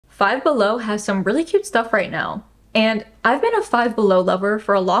Five Below has some really cute stuff right now. And I've been a Five Below lover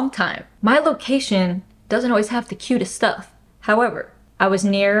for a long time. My location doesn't always have the cutest stuff. However, I was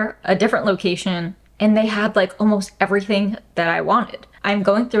near a different location and they had like almost everything that I wanted. I'm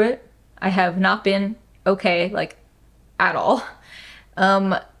going through it. I have not been okay, like at all.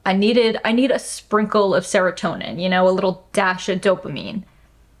 I need a sprinkle of serotonin, you know, a little dash of dopamine.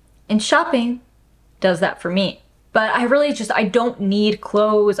 And shopping does that for me. But I don't need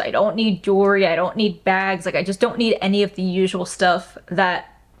clothes, I don't need jewelry, I don't need bags, like I just don't need any of the usual stuff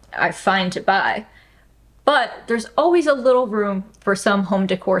that I find to buy. But there's always a little room for some home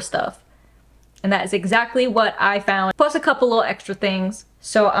decor stuff. And that is exactly what I found, plus a couple little extra things.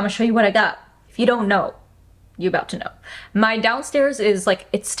 So I'm gonna show you what I got. If you don't know, you're about to know. My downstairs is like,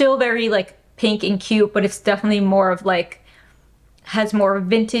 it's still very like pink and cute, but it's definitely more of like, has more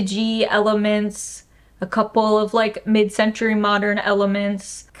vintagey elements, a couple of like mid-century modern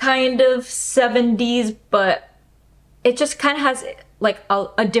elements, kind of 70s, but it just kind of has like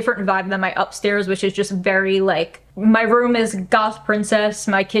a different vibe than my upstairs, which is just very like, my room is goth princess,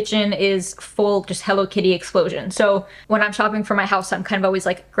 my kitchen is full just Hello Kitty explosion. So when I'm shopping for my house, I'm kind of always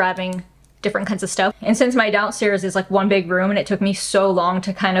like grabbing different kinds of stuff. And since my downstairs is like one big room and it took me so long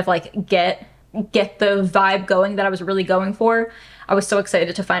to kind of like get the vibe going that I was really going for, I was so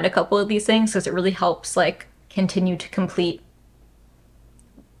excited to find a couple of these things because it really helps like continue to complete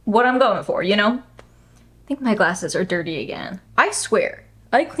what I'm going for, you know? I think my glasses are dirty again. I swear,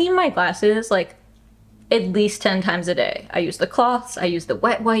 I clean my glasses like at least 10 times a day. I use the cloths, I use the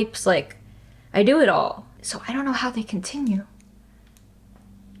wet wipes, like I do it all. So I don't know how they continue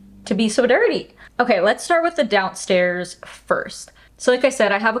to be so dirty. Okay, let's start with the downstairs first. So like I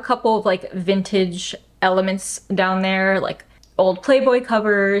said, I have a couple of like vintage elements down there, like old Playboy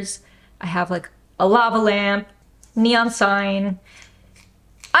covers. I have like a lava lamp, neon sign.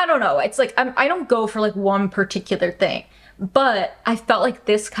 I don't know, it's like, I don't go for like one particular thing, but I felt like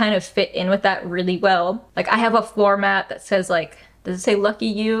this kind of fit in with that really well. Like I have a floor mat that says like, does it say lucky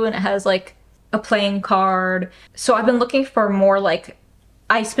you? And it has like a playing card. So I've been looking for more like,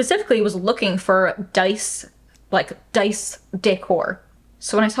 I specifically was looking for dice, like dice decor.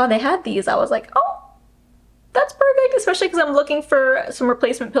 So when I saw they had these, I was like, oh, that's perfect, especially because I'm looking for some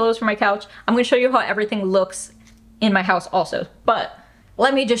replacement pillows for my couch. I'm gonna show you how everything looks in my house also, but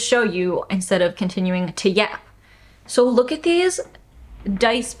let me just show you instead of continuing to yap. So look at these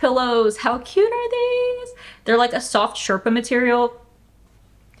dice pillows. How cute are these? They're like a soft Sherpa material.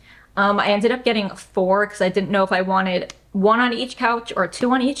 I ended up getting 4 because I didn't know if I wanted 1 on each couch or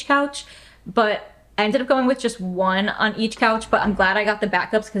 2 on each couch, but I ended up going with just 1 on each couch. But I'm glad I got the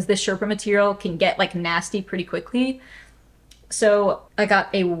backups because this Sherpa material can get like nasty pretty quickly. So I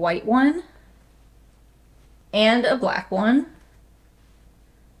got a white one and a black one.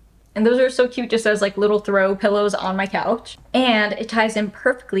 And those are so cute just as like little throw pillows on my couch. And it ties in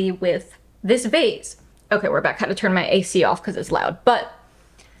perfectly with this vase. Okay, we're back. I had to turn my AC off because it's loud. But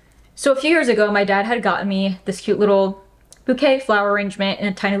so a few years ago, my dad had gotten me this cute little bouquet flower arrangement in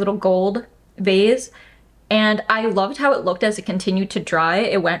a tiny little gold vase. And I loved how it looked as it continued to dry.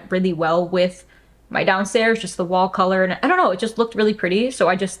 It went really well with my downstairs, just the wall color. And I don't know, it just looked really pretty. So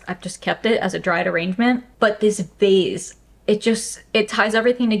I've just kept it as a dried arrangement. But this vase, it ties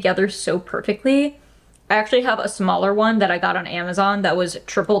everything together so perfectly. I actually have a smaller one that I got on Amazon that was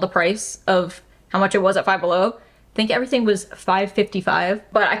triple the price of how much it was at Five Below. I think everything was $5.55,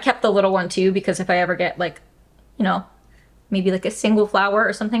 but I kept the little one too because if I ever get like, you know, maybe like a single flower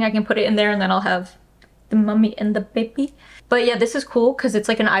or something, I can put it in there and then I'll have the mummy and the baby. But yeah, this is cool because it's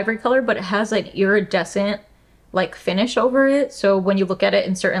like an ivory color, but it has like iridescent like finish over it. So when you look at it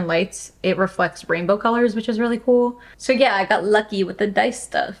in certain lights, it reflects rainbow colors, which is really cool. So yeah, I got lucky with the dice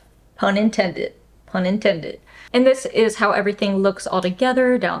stuff. Pun intended. Pun intended. And this is how everything looks all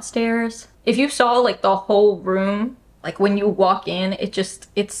together downstairs. If you saw like the whole room, like when you walk in,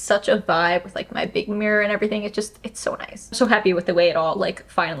 it's such a vibe with like my big mirror and everything. It's so nice. I'm so happy with the way it all like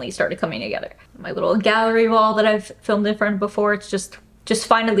finally started coming together. My little gallery wall that I've filmed in front before, it's just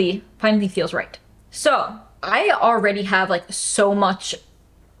finally feels right. So I already have like so much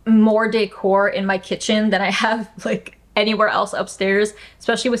more decor in my kitchen than I have like anywhere else upstairs,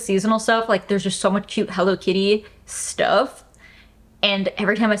 especially with seasonal stuff. Like there's just so much cute Hello Kitty stuff. And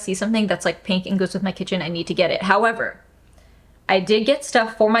every time I see something that's like pink and goes with my kitchen, I need to get it. However, I did get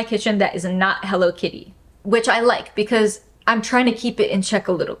stuff for my kitchen that is not Hello Kitty, which I like because I'm trying to keep it in check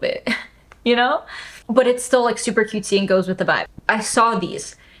a little bit, you know? But it's still like super cutesy and goes with the vibe. I saw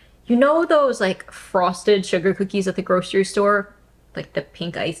these. You know those like frosted sugar cookies at the grocery store? Like the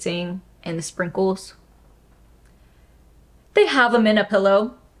pink icing and the sprinkles? They have them in a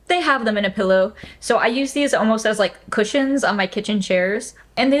pillow. they have them in a pillow. So I use these almost as like cushions on my kitchen chairs,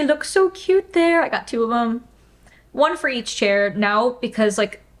 and they look so cute there. I got 2 of them, 1 for each chair. Now, because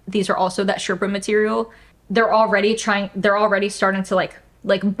like these are also that Sherpa material, they're already starting to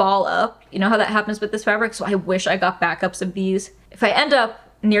like ball up. You know how that happens with this fabric? So I wish I got backups of these. If I end up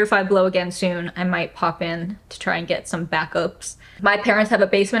near 5 Below again soon, I might pop in to try and get some backups. My parents have a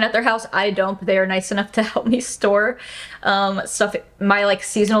basement at their house. I don't, but they are nice enough to help me store stuff, my like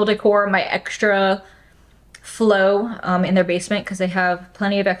seasonal decor, my extra flow in their basement, because they have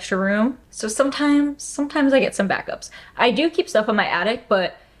plenty of extra room. So sometimes I get some backups. I do keep stuff in my attic,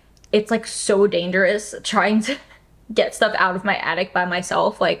 but it's like so dangerous trying to get stuff out of my attic by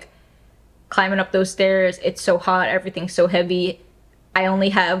myself, like climbing up those stairs. It's so hot, everything's so heavy. I only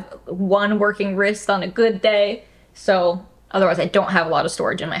have 1 working wrist on a good day, so otherwise I don't have a lot of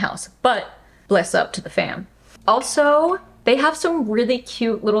storage in my house, but bless up to the fam. Also, they have some really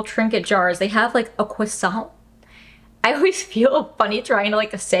cute little trinket jars. They have like a croissant. I always feel funny trying to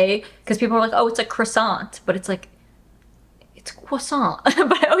like say, because people are like, oh, it's a croissant, but it's like, it's croissant.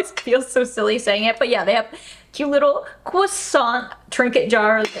 But I always feel so silly saying it. But yeah, they have cute little croissant trinket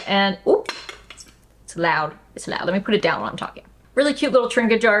jars, and ooh, it's loud. It's loud. Let me put it down while I'm talking. Really cute little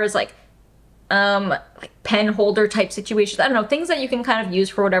trinket jars, like pen holder type situations. I don't know, things that you can kind of use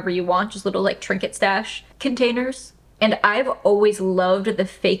for whatever you want, just little like trinket stash containers. And I've always loved the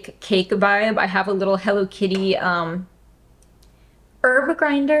fake cake vibe. I have a little Hello Kitty herb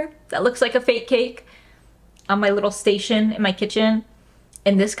grinder that looks like a fake cake on my little station in my kitchen.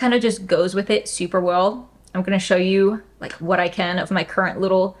 And this kind of just goes with it super well. I'm gonna show you like what I can of my current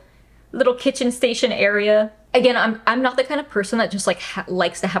little kitchen station area. Again, I'm not the kind of person that just like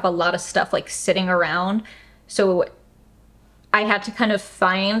likes to have a lot of stuff like sitting around. So I had to kind of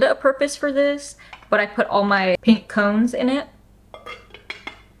find a purpose for this, but I put all my pink cones in it.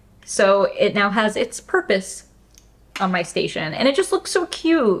 So it now has its purpose on my station, and it just looks so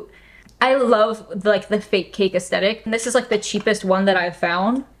cute. I love like the fake cake aesthetic. And this is like the cheapest one that I've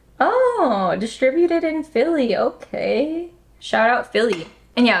found. Oh, distributed in Philly. Okay. Shout out Philly.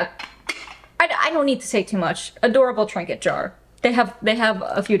 And yeah, I don't need to say too much. Adorable trinket jar. They have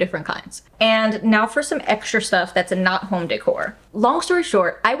a few different kinds. And now for some extra stuff that's not home decor. Long story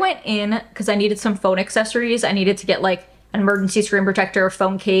short, I went in because I needed some phone accessories. I needed to get like an emergency screen protector,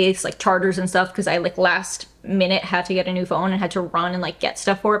 phone case, like chargers and stuff, because I like last minute had to get a new phone and had to run and like get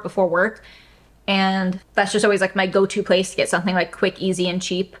stuff for it before work. And that's just always like my go-to place to get something like quick, easy, and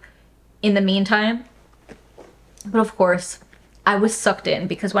cheap in the meantime. But of course, I was sucked in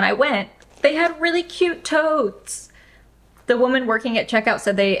because when I went, they had really cute totes. The woman working at checkout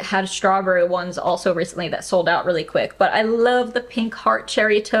said they had strawberry ones also recently that sold out really quick. But I love the pink heart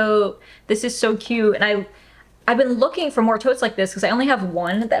cherry tote. This is so cute. And I've been looking for more totes like this because I only have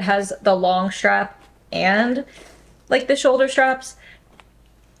one that has the long strap and like the shoulder straps.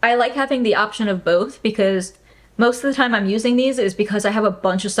 I like having the option of both because most of the time I'm using these is because I have a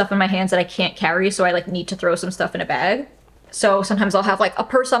bunch of stuff in my hands that I can't carry, so I like need to throw some stuff in a bag. So sometimes I'll have like a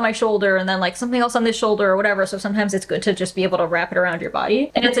purse on my shoulder and then like something else on this shoulder or whatever. So sometimes it's good to just be able to wrap it around your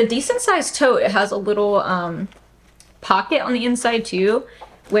body. And it's a decent sized tote. It has a little pocket on the inside too,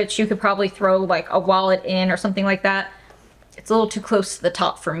 which you could probably throw like a wallet in or something like that. It's a little too close to the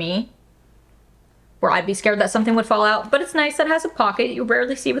top for me, where I'd be scared that something would fall out. But it's nice that it has a pocket. You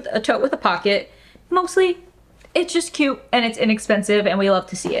rarely see with a tote with a pocket. Mostly it's just cute and it's inexpensive and we love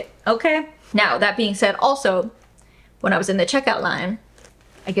to see it. Okay. Now that being said, also, when I was in the checkout line,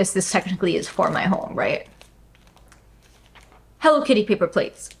 I guess this technically is for my home, right? Hello Kitty paper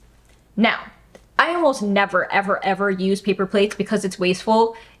plates. Now, I almost never, ever, ever use paper plates because it's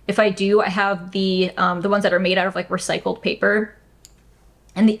wasteful. If I do, I have the ones that are made out of like recycled paper.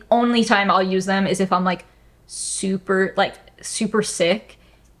 And the only time I'll use them is if I'm like super sick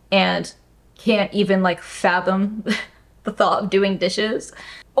and can't even like fathom the thought of doing dishes.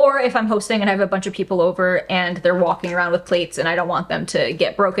 Or if I'm hosting and I have a bunch of people over and they're walking around with plates and I don't want them to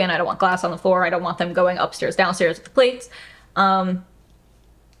get broken, I don't want glass on the floor, I don't want them going upstairs, downstairs with the plates, or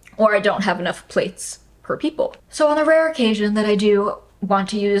I don't have enough plates per people. So on the rare occasion that I do want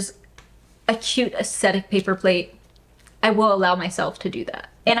to use a cute aesthetic paper plate, I will allow myself to do that.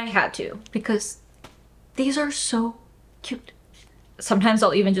 And I had to because these are so cute. Sometimes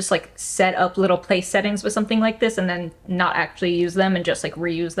I'll even just like set up little place settings with something like this and then not actually use them and just like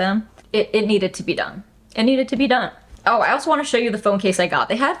reuse them. It needed to be done. It needed to be done. Oh, I also want to show you the phone case I got.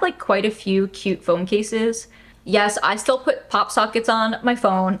 They had like quite a few cute phone cases. Yes, I still put pop sockets on my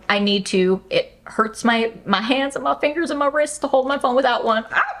phone. I need to. It hurts my hands and my fingers and my wrists to hold my phone without one.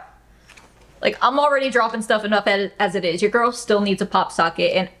 Ah! Like, I'm already dropping stuff enough as it is. Your girl still needs a pop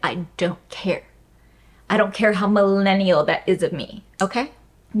socket, and I don't care. I don't care how millennial that is of me, okay?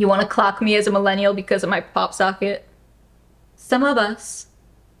 You want to clock me as a millennial because of my pop socket? Some of us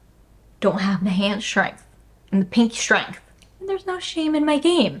don't have the hand strength and the pinky strength. And there's no shame in my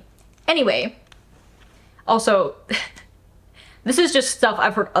game. Anyway, also, this is just stuff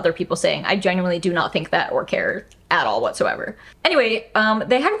I've heard other people saying. I genuinely do not think that or care at all whatsoever. Anyway,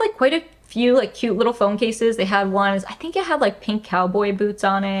 they had like quite a few like cute little phone cases. They had ones, I think it had like pink cowboy boots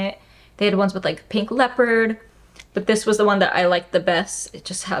on it. They had ones with like pink leopard, but this was the one that I liked the best. It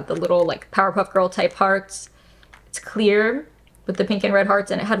just had the little like Powerpuff Girl type hearts. It's clear with the pink and red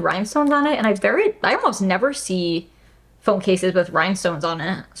hearts, and it had rhinestones on it. And I almost never see phone cases with rhinestones on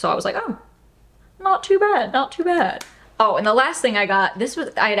it. So I was like, oh, not too bad, not too bad. Oh, and the last thing I got,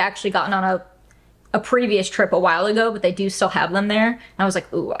 I had actually gotten on a previous trip a while ago, but they do still have them there. And I was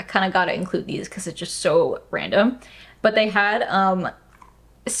like, ooh, I kind of got to include these because it's just so random. But they had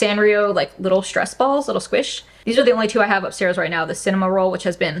Sanrio like little stress balls, little squish. These are the only two I have upstairs right now. The Cinema Roll, which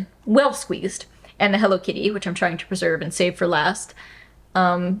has been well squeezed, and the Hello Kitty, which I'm trying to preserve and save for last.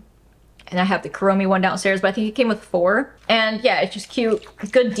 And I have the Kuromi one downstairs, but I think it came with 4. And yeah, it's just cute.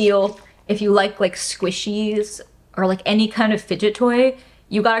 Good deal. If you like squishies or like any kind of fidget toy,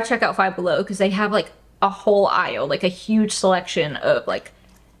 you gotta check out Five Below because they have like a whole aisle, like a huge selection of like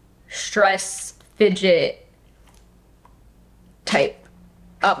stress fidget type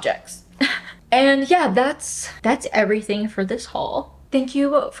objects. And yeah, that's everything for this haul. Thank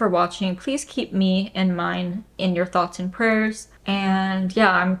you for watching. Please keep me in mind in your thoughts and prayers. And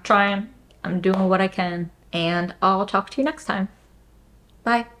yeah, I'm doing what I can, and I'll talk to you next time.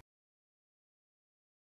 Bye.